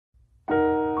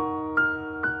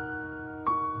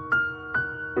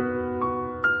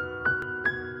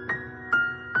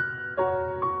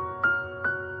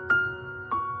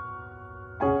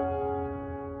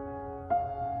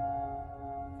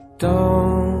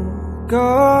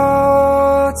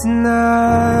go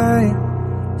tonight.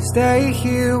 Stay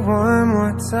here one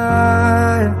more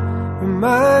time.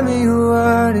 Remind me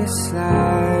what it's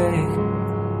like,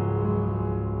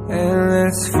 and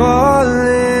let's fall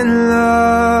in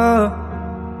love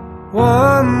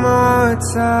one more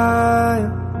time.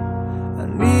 I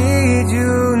need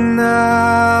you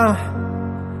now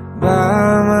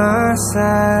by my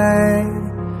side.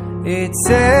 It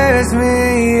tears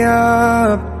me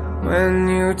up when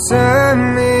you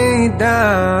turn me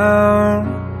down.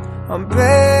 I'm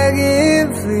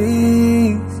begging,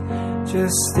 please,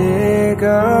 just stick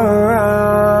around.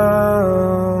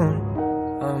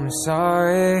 I'm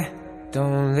sorry,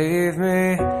 don't leave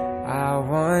me. I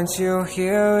want you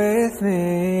here with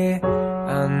me.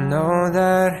 I know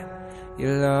that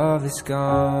your love is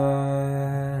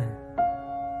gone.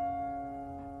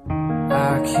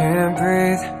 I can't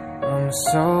breathe, I'm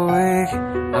so weak.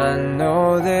 I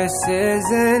know this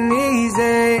isn't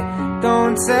easy.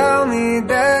 Don't tell me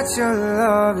that your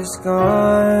love is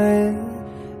gone,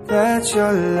 that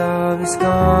your love is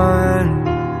gone.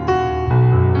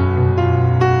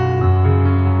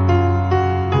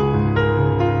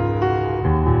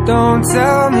 Don't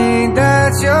tell me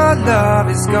that your love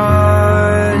is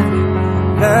gone,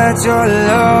 that your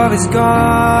love is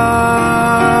gone.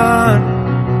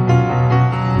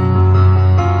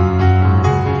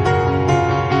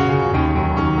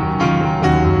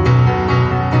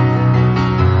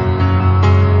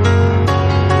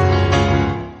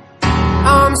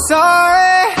 I'm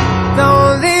sorry,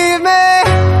 don't leave me.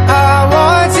 I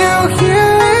want you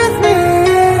here with me.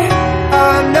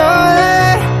 I know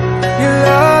that your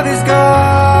love is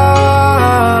gone.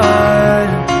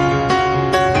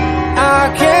 I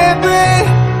can't breathe,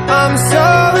 I'm so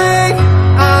weak.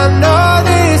 I know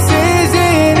this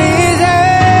isn't easy.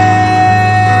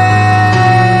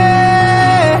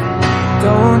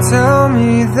 Don't tell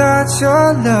me that your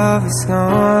love is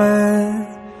gone,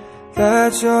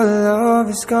 that your love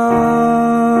is gone,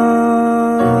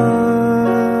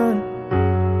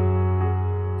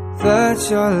 that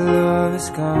your love is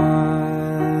gone.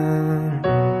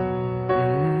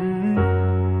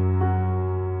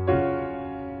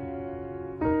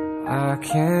 I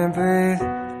can't breathe,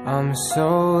 I'm so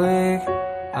weak.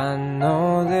 I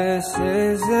know this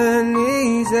isn't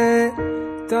easy.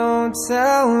 Don't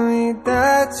tell me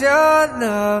that your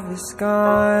love is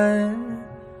gone,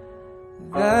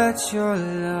 that your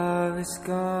love is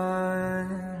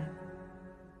gone.